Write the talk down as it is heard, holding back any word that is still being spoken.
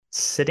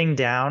sitting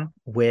down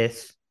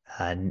with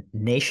a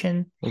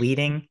nation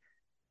leading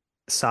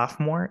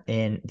sophomore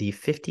in the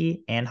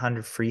 50 and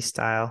 100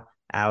 freestyle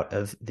out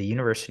of the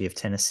University of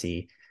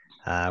Tennessee.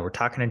 We're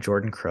talking to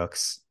Jordan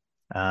Crooks.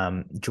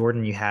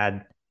 Jordan, you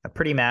had a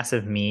pretty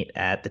massive meet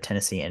at the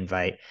Tennessee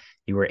Invite.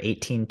 You were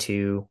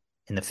 18-2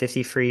 in the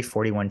 50 free,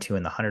 41-2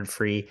 in the 100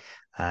 free.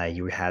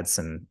 You had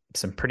some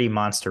pretty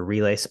monster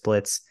relay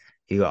splits.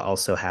 You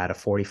also had a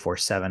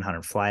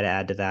 44-700 fly to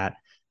add to that.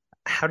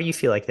 How do you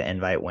feel like the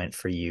invite went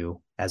for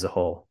you as a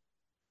whole?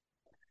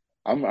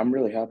 I'm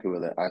really happy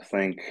with it. I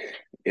think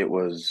it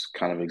was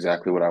kind of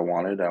exactly what I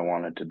wanted. I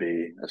wanted to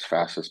be as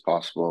fast as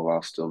possible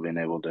while still being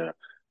able to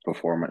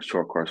perform at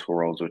short course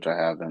worlds, which I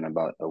have in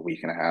about a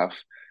week and a half.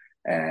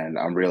 And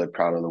I'm really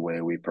proud of the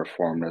way we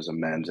performed as a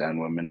men's and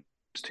women's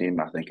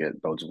team. I think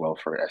it bodes well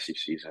for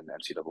SECs and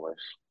NCAAs.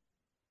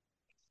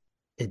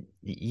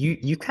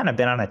 You kind of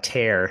been on a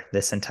tear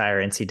this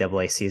entire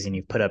NCAA season.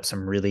 You've put up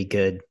some really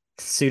good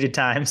suited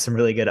times, some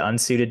really good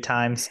unsuited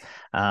times.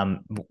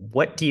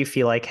 What do you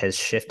feel like has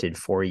shifted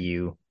for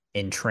you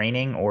in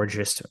training or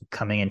just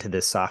coming into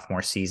this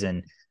sophomore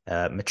season,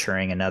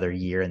 maturing another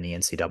year in the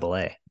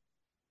NCAA?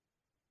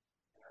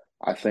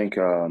 I think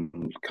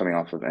coming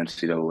off of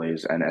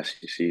NCAAs and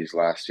SECs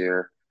last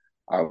year,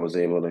 I was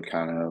able to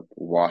kind of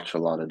watch a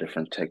lot of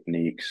different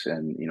techniques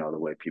and, the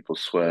way people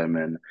swim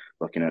and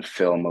looking at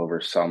film over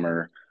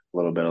summer, a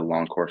little bit of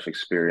long course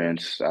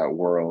experience at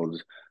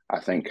Worlds, I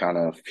think kind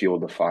of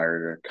fueled the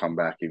fire to come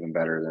back even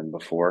better than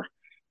before.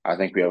 I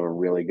think we have a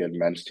really good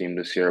men's team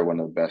this year, one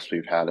of the best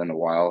we've had in a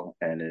while,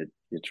 and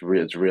it's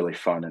really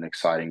fun and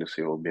exciting to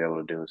see what we'll be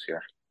able to do this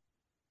year.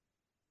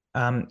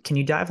 Can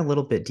you dive a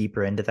little bit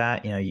deeper into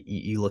that?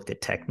 You looked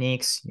at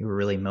techniques, you were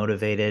really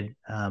motivated.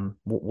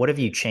 What have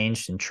you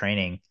changed in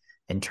training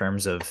in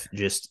terms of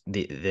just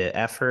the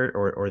effort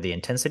or the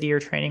intensity you're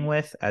training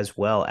with, as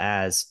well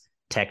as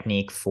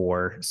technique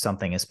for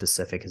something as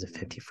specific as a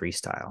 50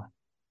 freestyle?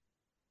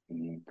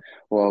 Mhm.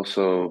 Well,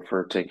 so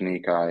for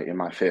technique, I in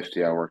my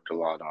 50, I worked a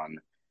lot on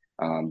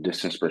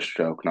distance per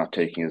stroke, not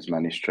taking as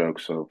many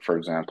strokes. So, for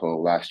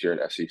example, last year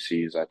at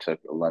SECs, I took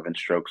 11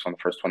 strokes on the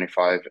first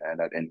 25,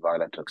 and at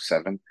Invite, I took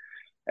seven.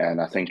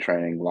 And I think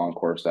training long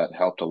course that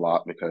helped a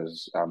lot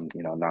because I'm,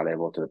 not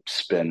able to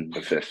spin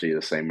the 50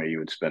 the same way you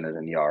would spin it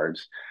in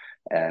yards.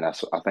 And I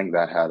think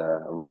that had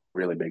a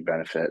really big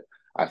benefit.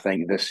 I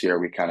think this year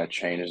we kind of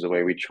changed the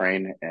way we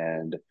train,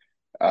 and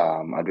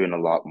I'm doing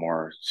a lot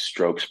more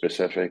stroke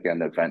specific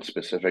and event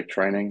specific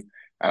training.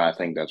 And I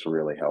think that's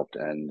really helped.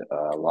 And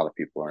a lot of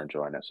people are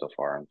enjoying it so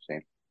far, I'm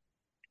seeing.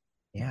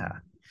 Yeah.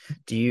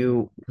 Do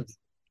you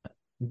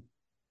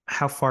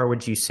How far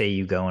would you say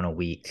you go in a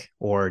week,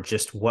 or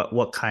just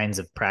what kinds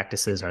of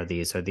practices are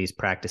these? Are these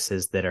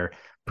practices that are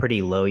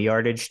pretty low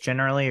yardage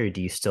generally, or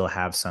do you still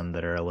have some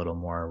that are a little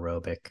more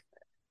aerobic?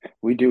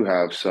 We do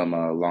have some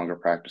longer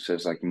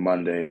practices like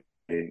Monday.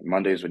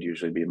 Mondays would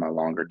usually be my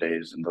longer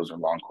days, and those are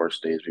long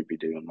course days. We'd be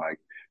doing like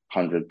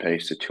 100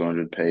 pace to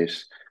 200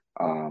 pace.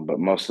 But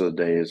most of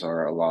the days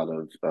are a lot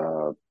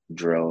of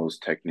drills,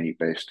 technique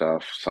based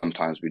stuff.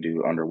 Sometimes we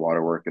do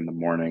underwater work in the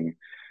morning.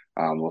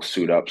 We'll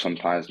suit up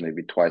sometimes,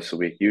 maybe twice a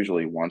week,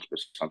 usually once, but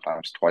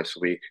sometimes twice a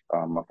week.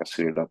 Like I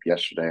suited up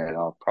yesterday, and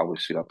I'll probably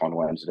suit up on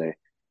Wednesday.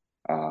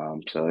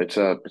 So it's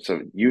a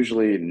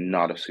usually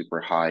not a super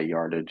high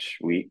yardage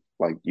week.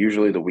 Like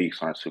usually the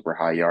weeks aren't super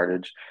high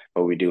yardage,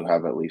 but we do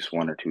have at least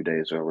 1 or 2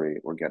 days where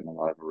we're getting a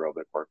lot of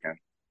aerobic work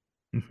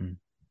in. Mm-hmm.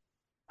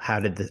 How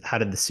did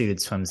the suited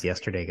swims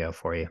yesterday go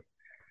for you?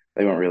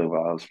 They went really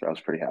well. I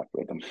was pretty happy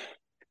with them.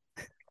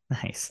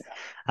 Nice.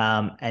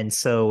 And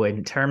so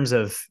in terms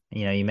of,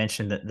 you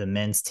mentioned that the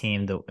men's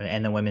team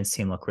and the women's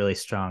team look really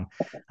strong.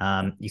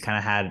 You kind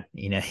of had,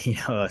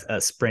 a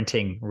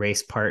sprinting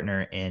race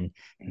partner in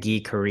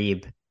Guy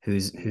Carib,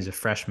 who's a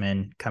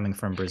freshman coming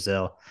from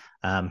Brazil.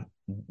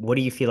 What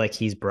do you feel like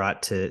he's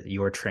brought to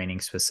your training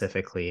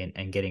specifically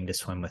and getting to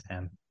swim with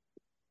him?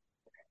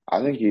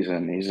 I think he's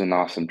an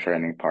awesome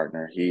training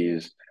partner.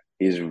 He's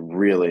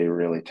really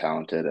really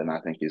talented, and I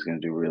think he's going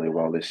to do really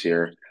well this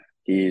year.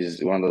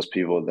 He's one of those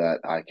people that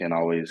I can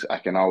always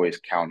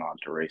count on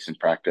to race in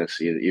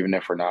practice. Even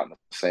if we're not in the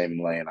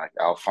same lane,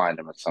 I'll find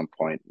him at some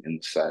point in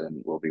the set,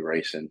 and we'll be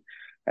racing.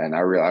 And I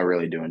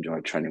really do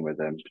enjoy training with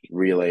him.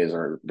 Relays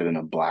are been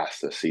a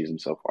blast this season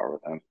so far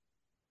with him.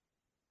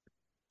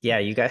 Yeah,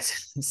 you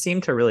guys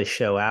seem to really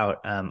show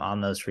out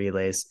on those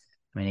relays.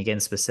 I mean, again,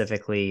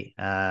 specifically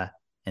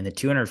in the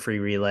 200 free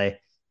relay,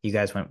 you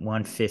guys went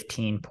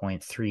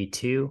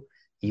 115.32.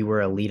 You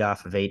were a lead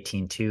off of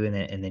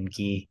 18.2, and then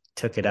Guy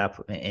took it up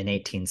in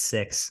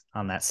 18.6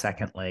 on that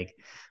second leg.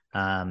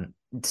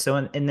 So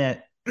in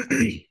that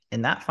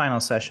in that final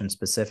session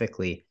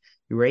specifically,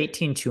 you were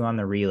 18.2 on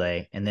the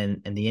relay, and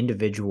then in the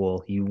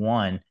individual you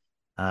won,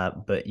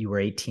 but you were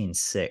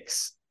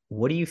 18.6.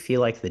 What do you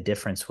feel like the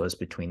difference was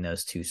between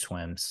those two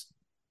swims?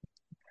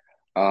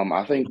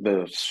 I think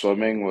the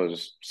swimming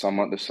was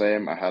somewhat the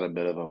same. I had a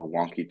bit of a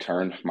wonky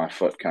turn. My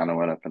foot kind of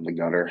went up in the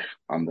gutter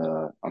on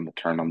the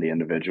turn on the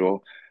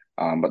individual.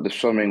 But the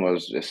swimming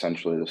was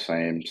essentially the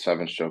same,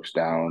 seven strokes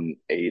down,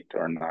 eight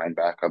or nine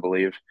back, I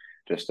believe.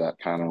 Just that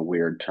kind of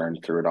weird turn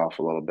threw it off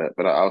a little bit,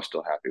 but I was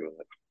still happy with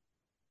it.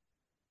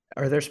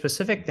 Are there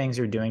specific things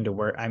you're doing to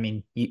work? I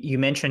mean, you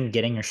mentioned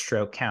getting your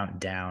stroke count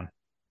down.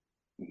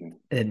 Mhm.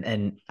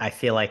 And I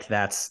feel like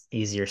that's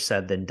easier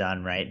said than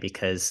done, right?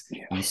 Because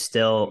Yeah. you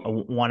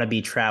still want to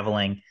be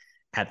traveling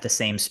at the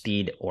same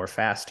speed or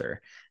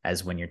faster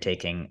as when you're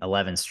taking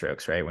 11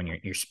 strokes, right? When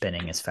you're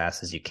spinning as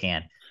fast as you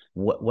can.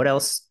 What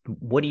else?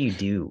 What do you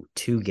do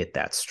to get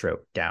that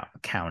stroke down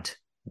count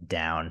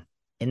down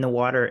in the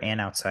water and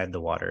outside the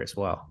water as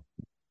well?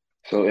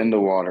 So in the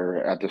water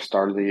at the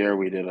start of the year,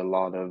 we did a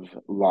lot of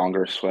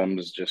longer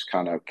swims, just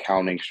kind of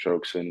counting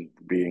strokes and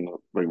being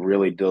like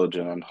really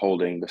diligent on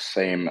holding the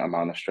same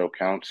amount of stroke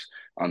counts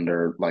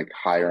under like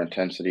higher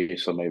intensity.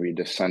 So maybe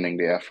descending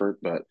the effort,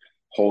 but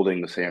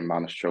holding the same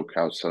amount of stroke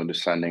counts. So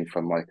descending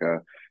from like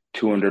a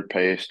 200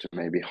 pace to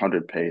maybe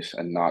 100 pace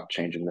and not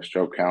changing the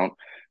stroke count.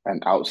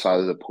 And outside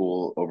of the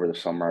pool over the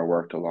summer, I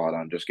worked a lot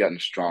on just getting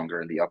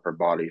stronger in the upper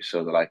body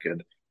so that I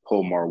could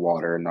pull more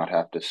water and not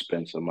have to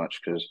spin so much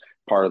because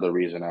part of the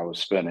reason I was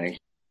spinning,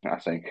 I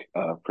think,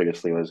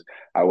 previously was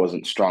I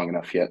wasn't strong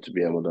enough yet to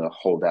be able to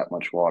hold that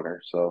much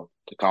water. So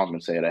to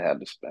compensate, I had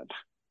to spin.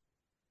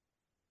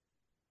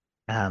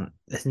 Um,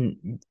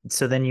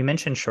 so then you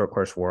mentioned short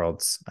course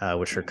worlds,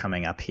 which are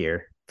coming up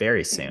here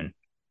very Mm-hmm. soon.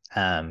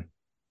 Um,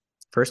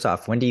 First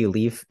off, when do you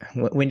leave?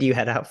 When do you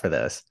head out for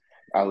this?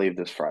 I leave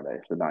this Friday,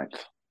 the 9th.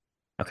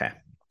 Okay.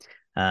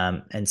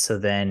 And so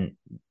then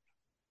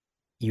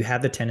you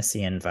had the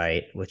Tennessee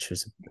invite, which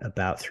was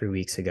about 3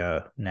 weeks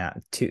ago now,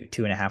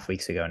 2.5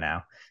 weeks ago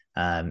now.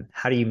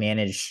 How do you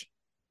manage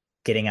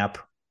getting up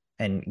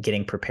and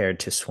getting prepared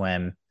to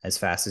swim as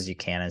fast as you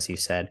can, as you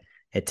said,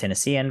 at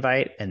Tennessee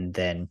invite, and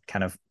then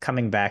kind of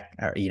coming back,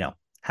 or,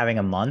 having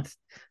a month,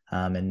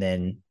 and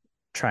then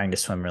trying to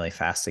swim really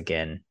fast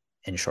again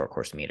in short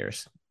course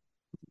meters?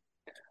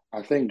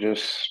 I think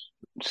just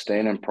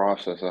staying in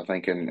process. I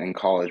think in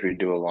college we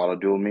do a lot of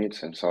dual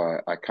meets, and so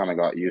I kind of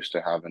got used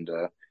to having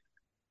to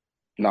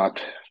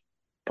not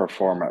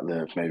perform at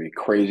the maybe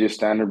craziest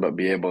standard, but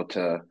be able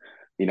to,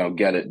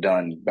 get it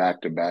done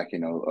back to back.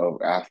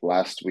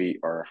 Last week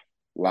or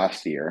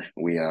last year,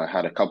 we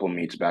had a couple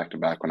meets back to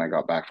back when I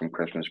got back from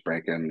Christmas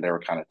break, and they were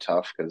kind of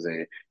tough because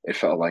it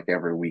felt like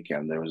every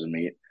weekend there was a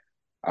meet.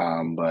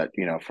 But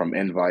from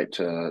invite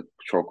to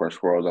short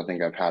course worlds, I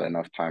think I've had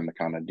enough time to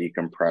kind of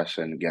decompress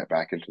and get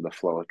back into the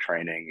flow of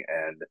training.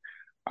 And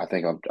I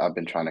think I've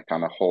been trying to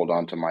kind of hold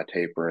on to my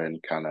taper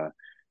and kind of,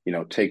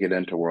 take it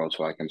into worlds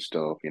so I can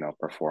still,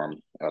 perform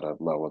at a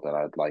level that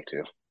I'd like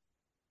to.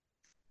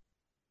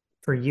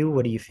 For you,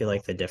 what do you feel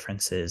like the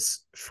difference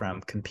is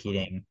from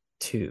competing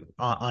to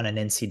on an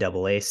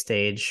NCAA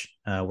stage,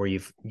 where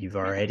you've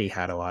already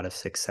had a lot of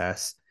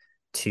success,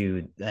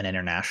 to an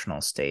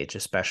international stage,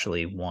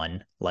 especially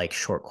one like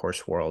short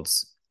course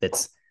worlds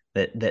that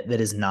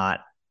is not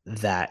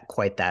that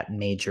quite that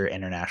major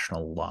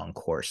international long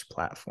course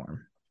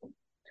platform?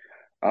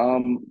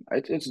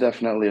 It's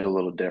definitely a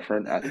little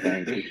different. I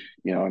think,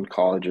 in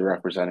college you're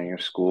representing your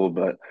school,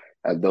 but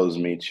at those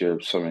meets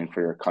you're swimming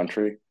for your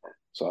country.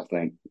 So I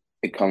think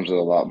it comes with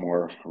a lot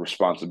more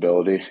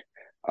responsibility.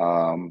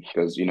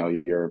 Because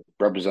you're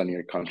representing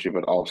your country,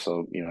 but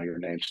also, your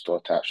name's still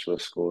attached to the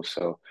school.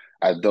 So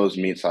at those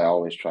meets I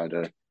always try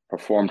to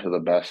perform to the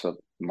best of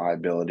my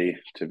ability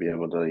to be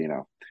able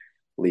to,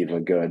 leave a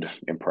good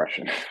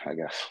impression, I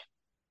guess.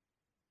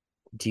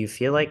 Do you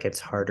feel like it's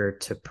harder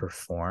to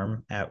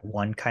perform at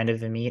one kind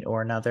of a meet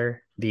or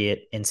another, be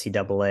it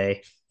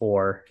NCAA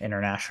or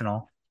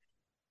international?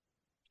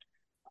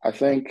 I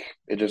think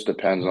it just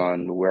depends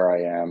on where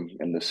I am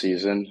in the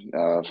season,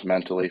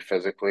 mentally,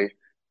 physically.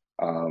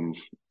 Um,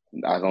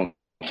 I don't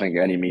think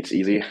any meet's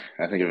easy.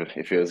 I think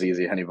if it was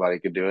easy, anybody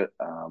could do it.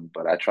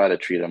 But I try to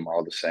treat them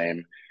all the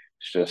same.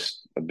 It's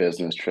just a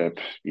business trip.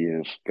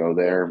 You go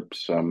there,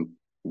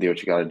 do what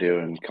you got to do,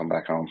 and come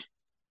back home.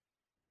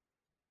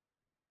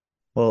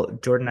 Well,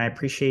 Jordan, I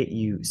appreciate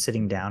you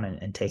sitting down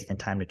and taking the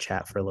time to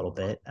chat for a little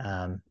bit.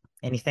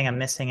 Anything I'm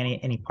missing?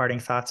 Any parting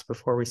thoughts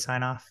before we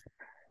sign off?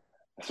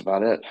 That's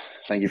about it.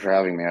 Thank you for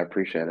having me. I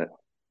appreciate it.